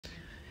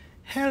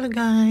Hello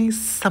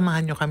guys!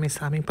 Samahan nyo kami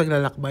sa aming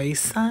paglalakbay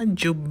sa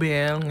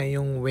Jubel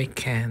ngayong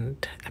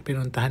weekend.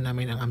 Pinuntahan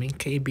namin ang aming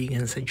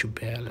kaibigan sa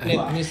Jubel. At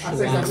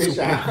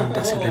super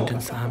handa sila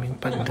dun sa aming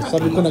pagdating.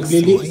 Sabi ko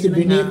naglili si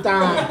Benita.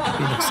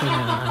 Pinuksan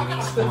niya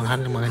ang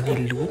aming mga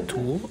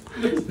niluto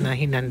na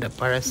hinanda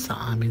para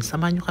sa amin.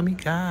 Samahan nyo kami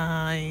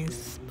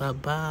guys!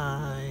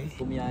 Bye-bye!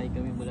 Bumiyahe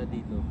kami mula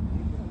dito.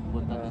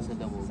 Punta na sa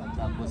Davao.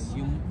 Tapos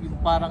yung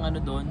parang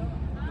ano doon,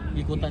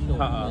 ikutan doon.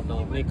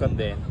 Ikot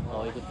din.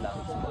 Oo, ikot lang.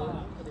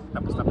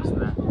 Tapos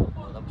na.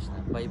 Oo, tapos na.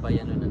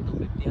 Bye-bye ano ng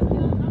 250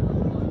 atin.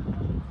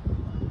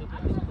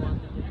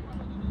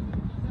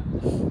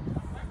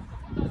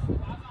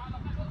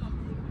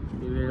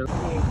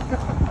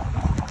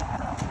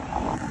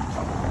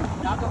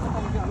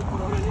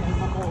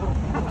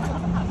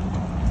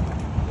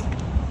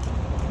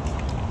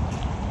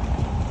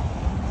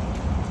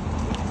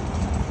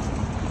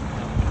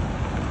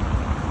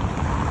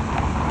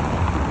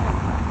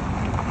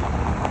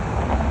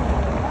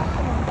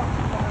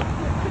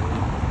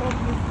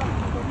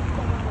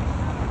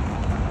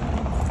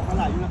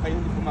 Malayo na kayo,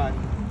 hindi kumain.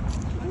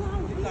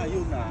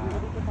 Layo na.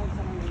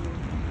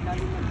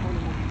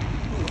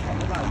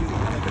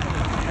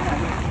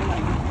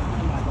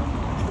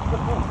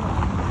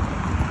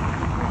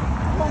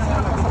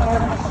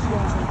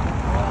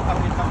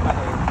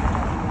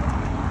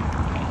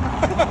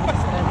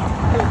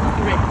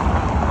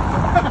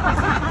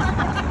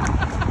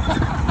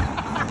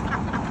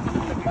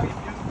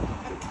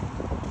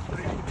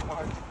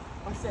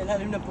 Sa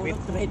ilalim na po,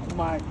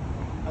 trademark.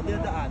 At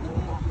dinadaan.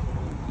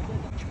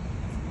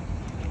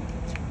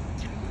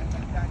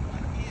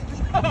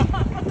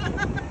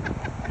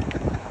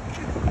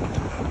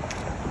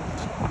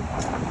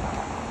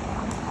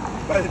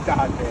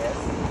 Baldades.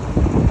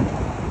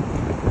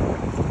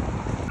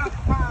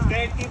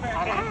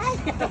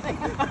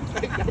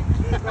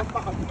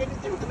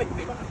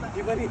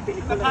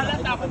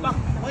 Nakalat ako ba?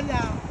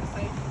 Wala.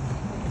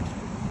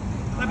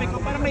 Sabi ko,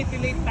 parang may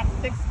delayed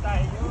tactics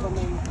tayo.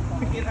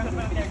 Kailangan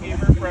naman yung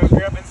gamer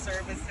program and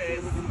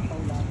services.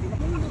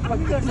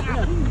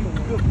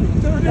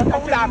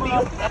 Natawlati.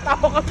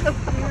 Natawa ka sa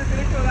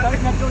Tapos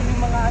na doon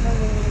yung mga ano,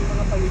 yung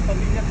mga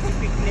pamilya sa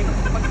picnic.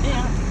 Pag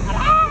niya,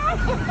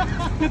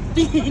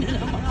 tingin na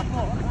lang mga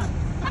po.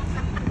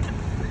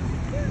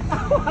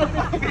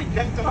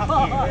 Diyan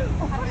sumakil.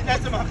 Diyan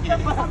sumakil.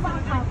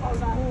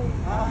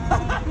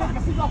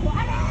 kasi ako,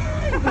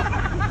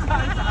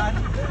 Saan?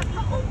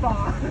 Ako ba?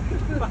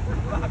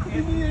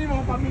 Hindi yung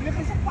mga pamilya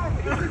kasi pati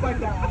yung iba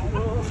na.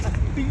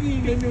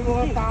 Tinginan yung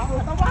mga tao.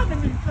 Tawanan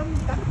yung kami.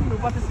 Tatlo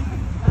ba sa sige?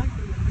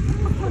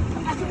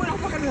 Kasi wala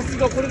pa ka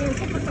nasigaw ko rin yung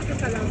sakit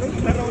sa lamin.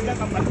 Laro na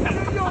ka ba?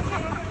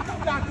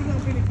 Dati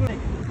ng pelikula.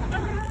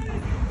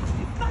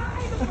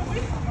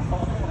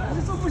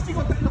 Kasi sumusi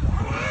ko tayo.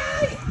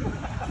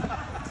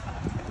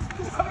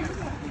 Sabi ko,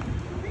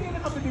 hindi nga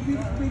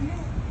nakapag-ibig-ibig.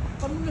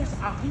 Kami nga sa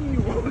akin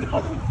yun.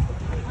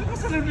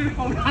 Nakasalan mo yung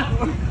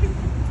paulangon.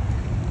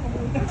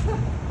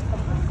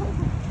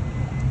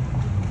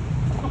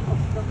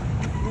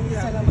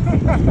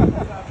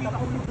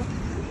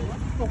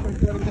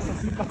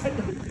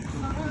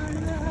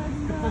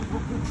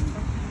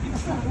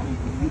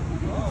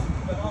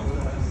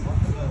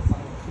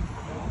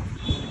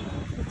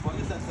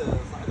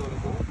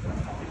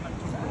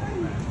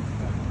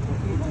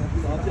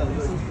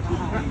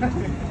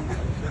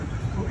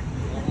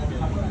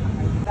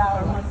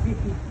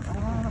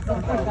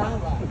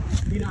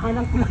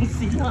 Dinahanan ko lang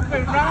sila.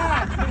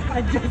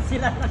 Andiyan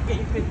sila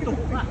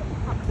nagkaipentuhan.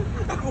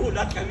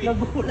 Nagulat kami.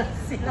 Nagulat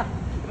sila.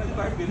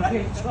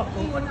 Diretso ako.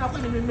 Kung ako,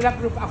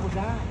 namimilagro pa ako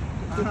na.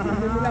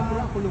 Namimilagro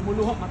ako,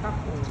 lumuluhak mata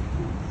ko.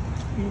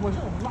 Iwan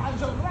siya,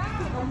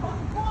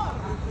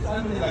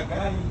 Saan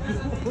nilagay?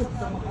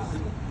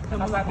 Sa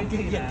mga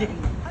pagkigyan din.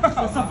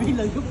 Sasabihin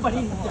lang yung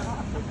paninda.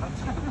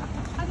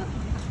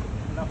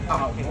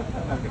 Okay.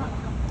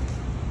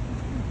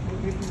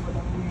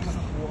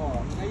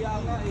 Kaya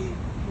nga eh.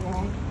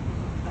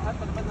 Lahat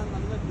pa naman ng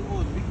ano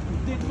doon.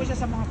 dito ba siya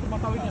sa mga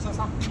tumatawid na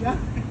sasakyan?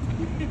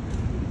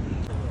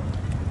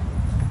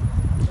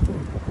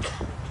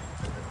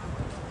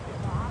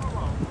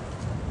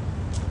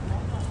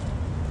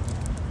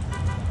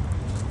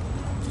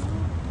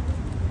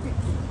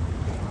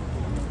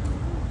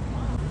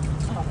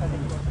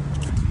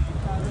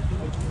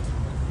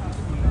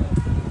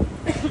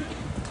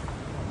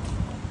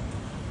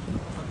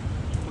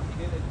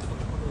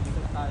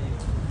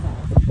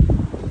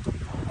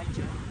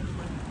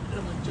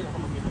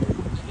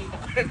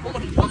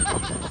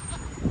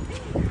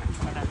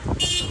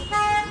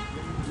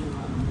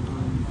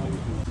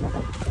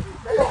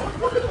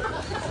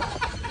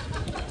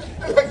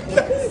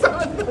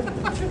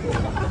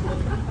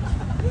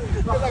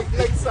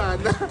 Nalaglag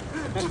sana.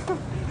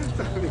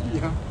 Sabi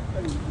niya.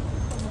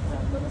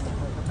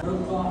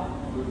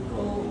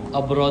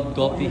 Abroad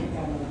coffee.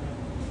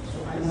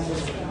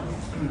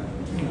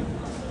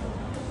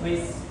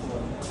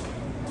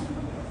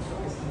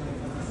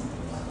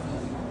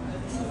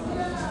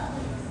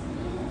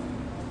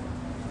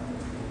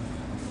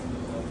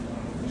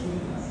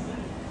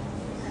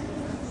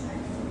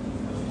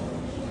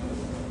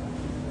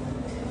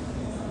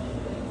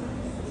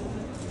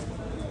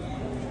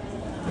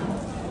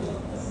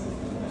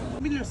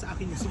 na sa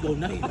akin yung sigaw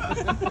na yun.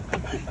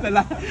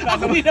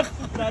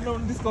 Lalo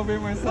discover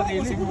mo yung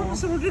sarili Siguro mo.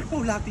 sa Rodrigo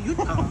Paulati yun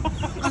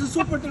Kasi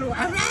super talaga.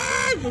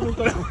 Aray! Ganun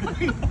ko lang.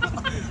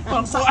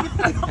 Ang sakit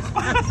talaga.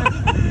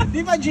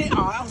 Di ba, JR?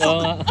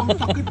 Ang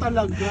sakit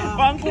talaga.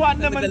 Pangkuhan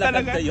naman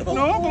talaga.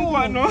 No? Kung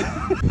ano.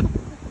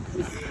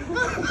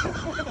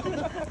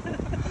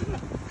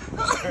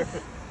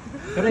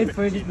 Pero I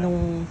heard it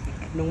nung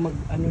mag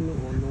ano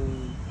noon nung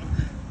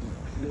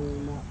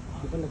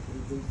di ba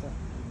nag-enjoy sa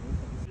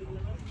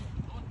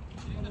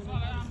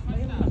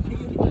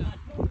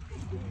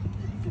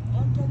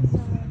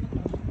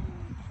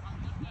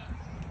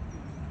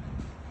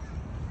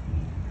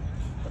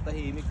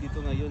Patahimik dito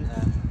ngayon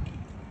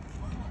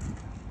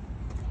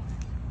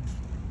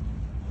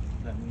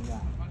Daming nga.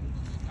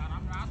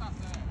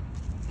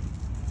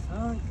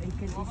 oh, I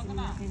can listen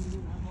na can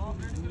you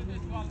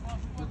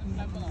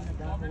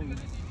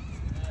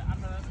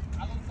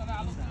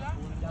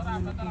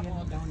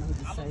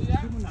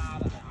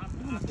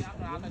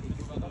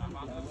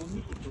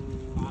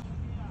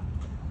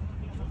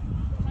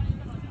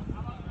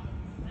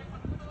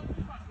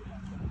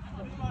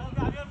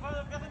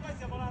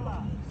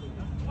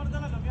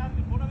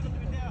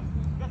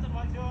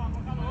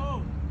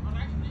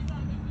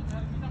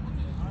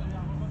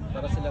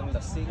para silang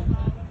lasing.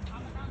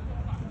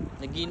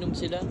 Nagiinom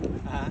sila?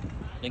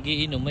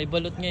 Nagiinom, may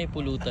balot nga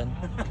pulutan.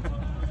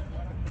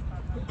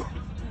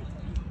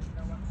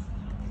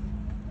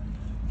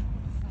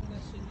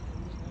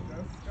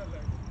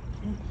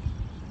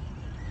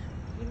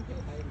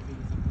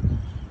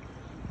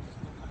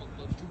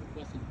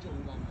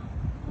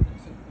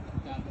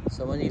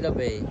 Sa Manila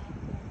Bay.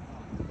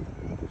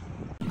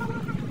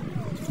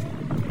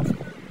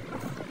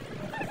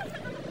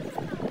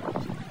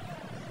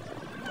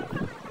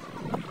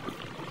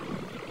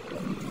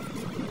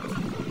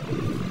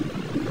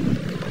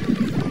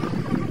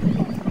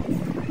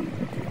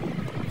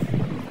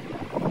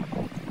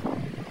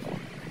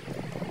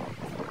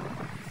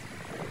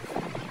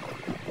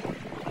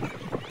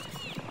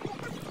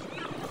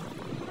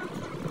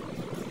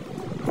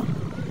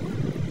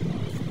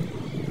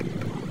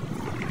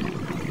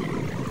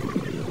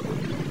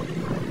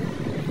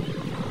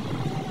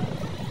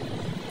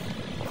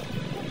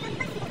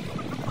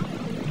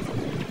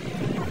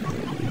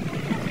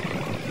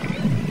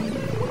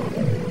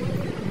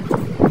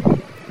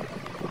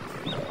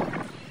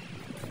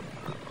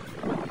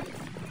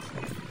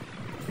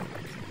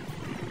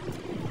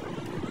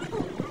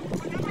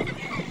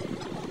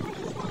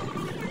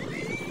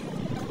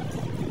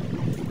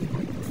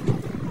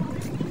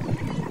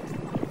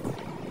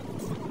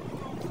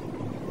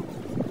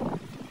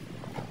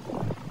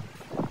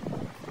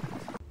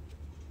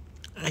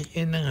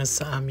 Ayan na nga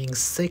sa aming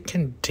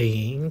second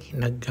day,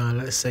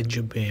 naggala sa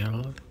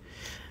Jubel.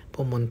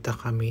 Pumunta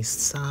kami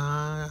sa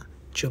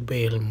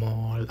Jubel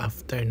Mall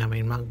after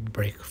namin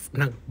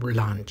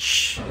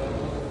nag-lunch.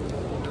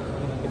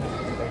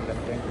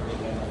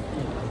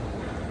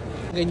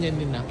 Ganyan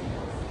din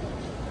ako.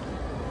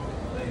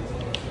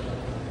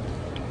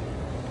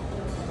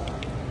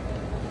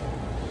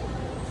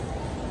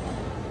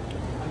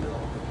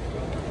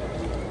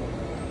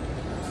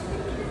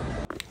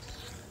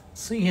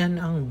 So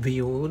yan ang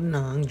view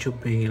ng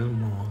Jubel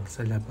Mall sa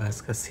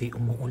labas kasi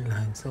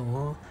umuulan.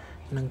 So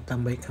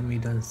nagtambay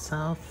kami doon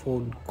sa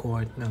food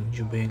court ng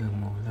Jubel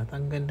Mall. At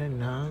ang ganda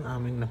ng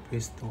aming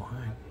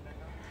napwestuhan.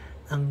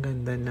 Ang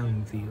ganda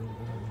ng view.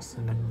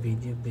 So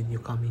nag-video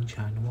kami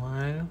dyan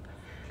while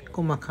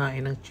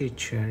kumakain ng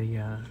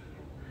chicheria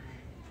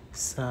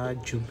sa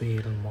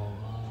Jubel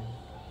Mall.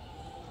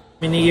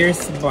 Many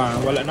years ba?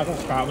 Wala na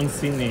akong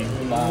kaunsin eh.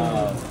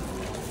 Wow.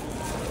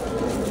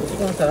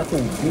 Ang sarap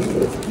ng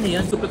view. Ano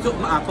yan? So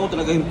maakaw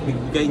talaga yung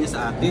bigay niya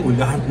sa atin.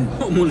 Ulan.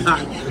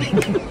 Umulan.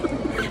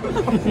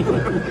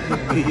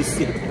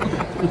 Busy.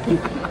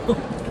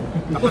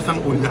 Tapos ang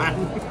ulan.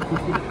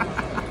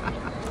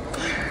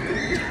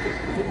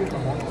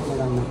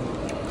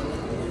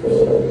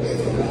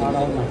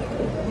 araw na.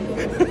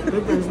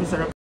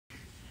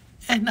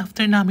 And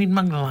after namin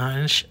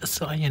mag-lunch,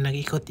 so ayan,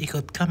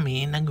 nag-ikot-ikot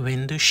kami,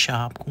 nag-window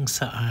shop kung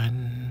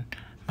saan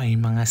may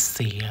mga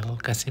sale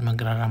kasi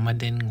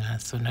magra-Ramadan nga.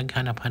 So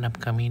naghanap-hanap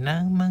kami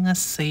ng mga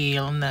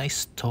sale na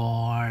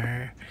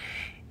store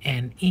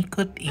and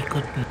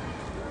ikot-ikot na.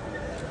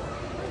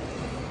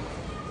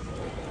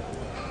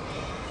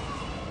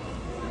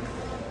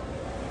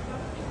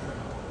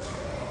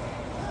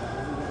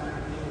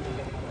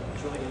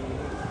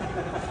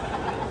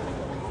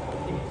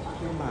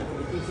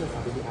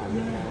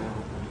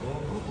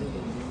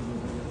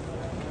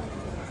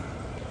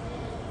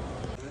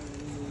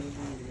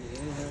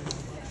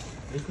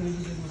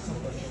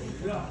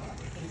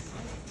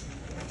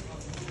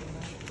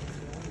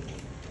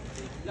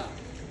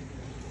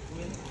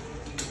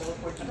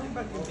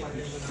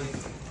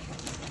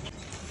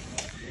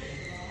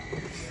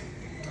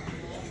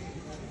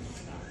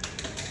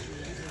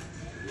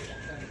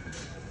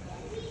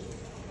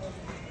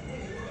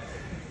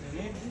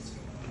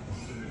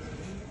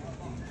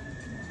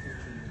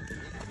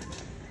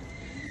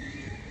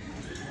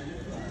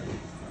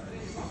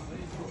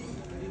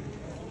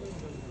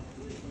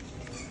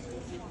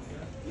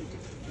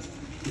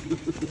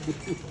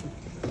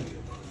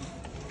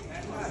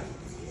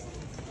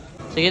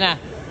 Sige na.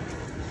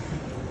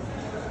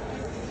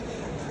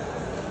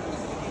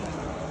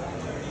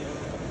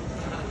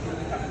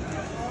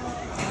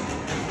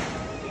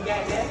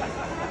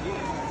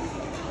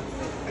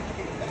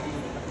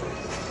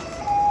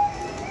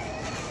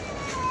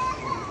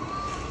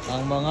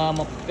 Ang mga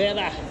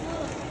mapera.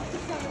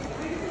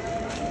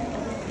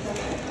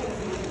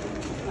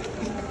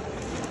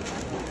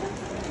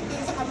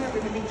 Sa camera,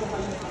 pinibidyo ka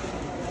lang.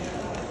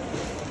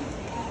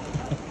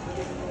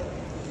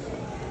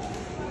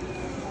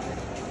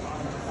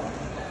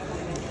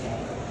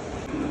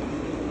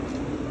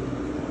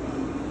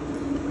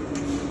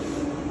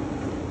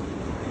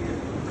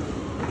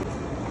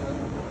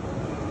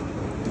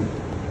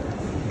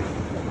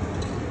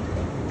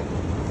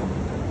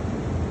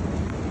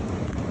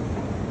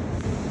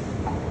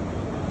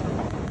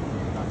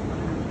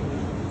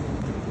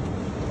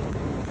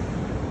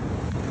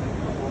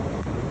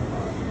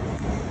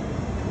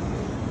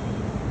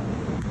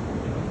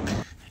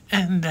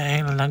 And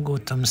dahil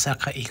nagutom sa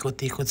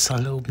kaikot-ikot sa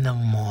loob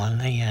ng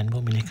mall, ayan,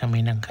 bumili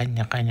kami ng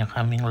kanya-kanya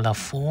kaming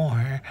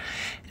LaFour.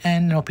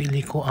 And napili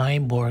ko ay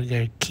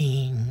Burger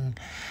King.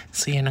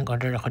 So yan,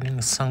 nag-order ako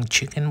ng isang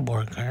chicken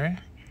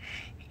burger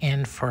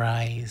and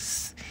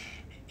fries.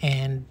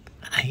 And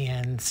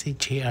ayan, si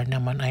JR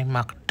naman ay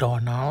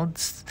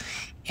McDonald's.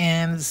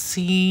 And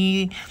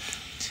si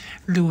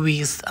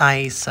Luis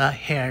ay sa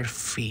hair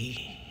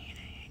fee.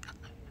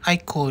 Ay,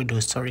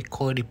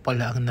 Cody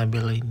pala ang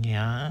nabili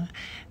niya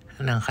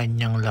ng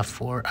kanyang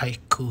LaFour ay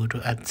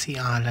Kudo, at si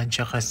Alan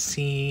tsaka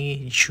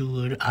si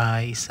Jude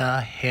ay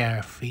sa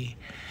hair fee.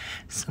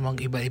 So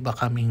mag-iba-iba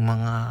kaming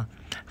mga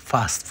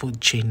fast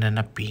food chain na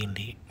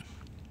napili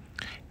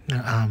ng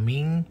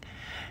aming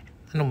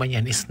ano ba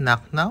yan,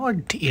 snack na or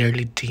the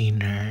early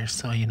dinner.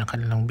 So ayun ang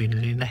kanilang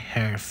binili na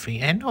hair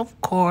fee. And of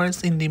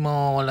course, hindi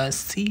mawawala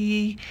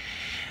si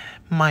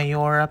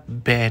Mayora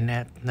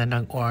Bennett na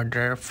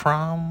nag-order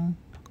from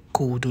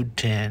Kudo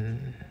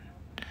din.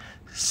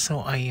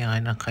 So,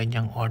 ayan ang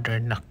kanyang order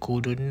na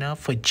Kudo na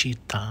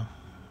Fujita.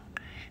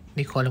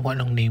 Hindi ko alam kung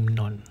anong name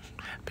nun.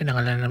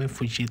 Pinangalan namin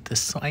Fujita.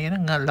 So,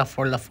 ayan nga,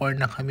 LaFour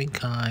na kami,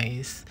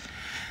 guys.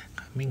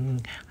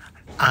 Kaming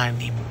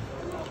 6.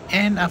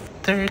 And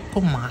after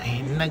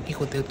kumain,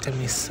 nag-ikot-ikot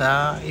kami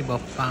sa iba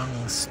pang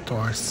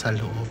store sa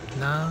loob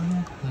ng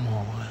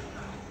mall.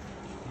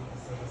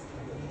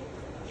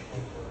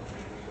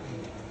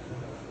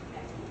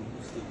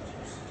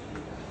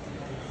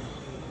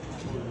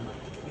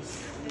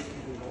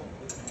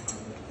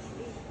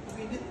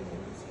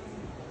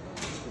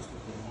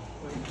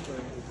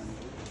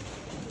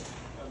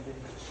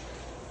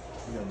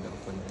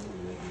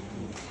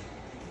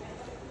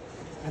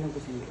 Anong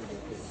gusto niyo?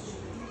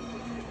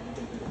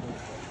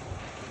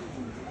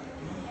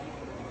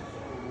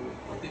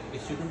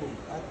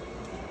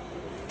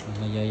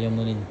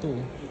 Mayayamunin to.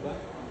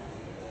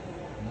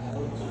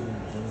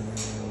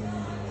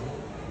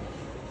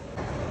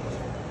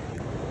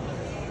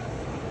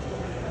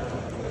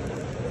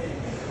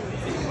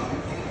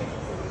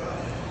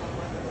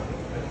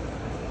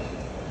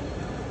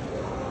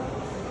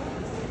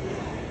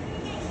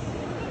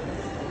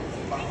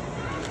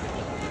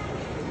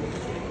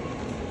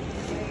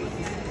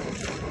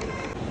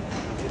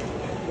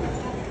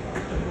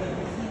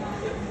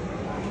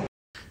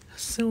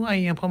 So,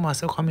 ayan,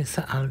 pumasok kami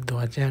sa Aldo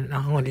at yan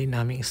ang huli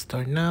naming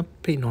store na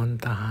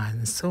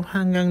pinuntahan. So,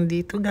 hanggang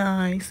dito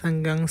guys,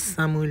 hanggang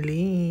sa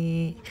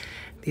muli.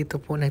 Dito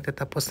po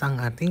nagtatapos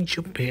ang ating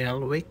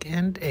Jubel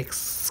Weekend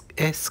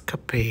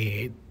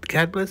Escapade.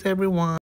 God bless everyone!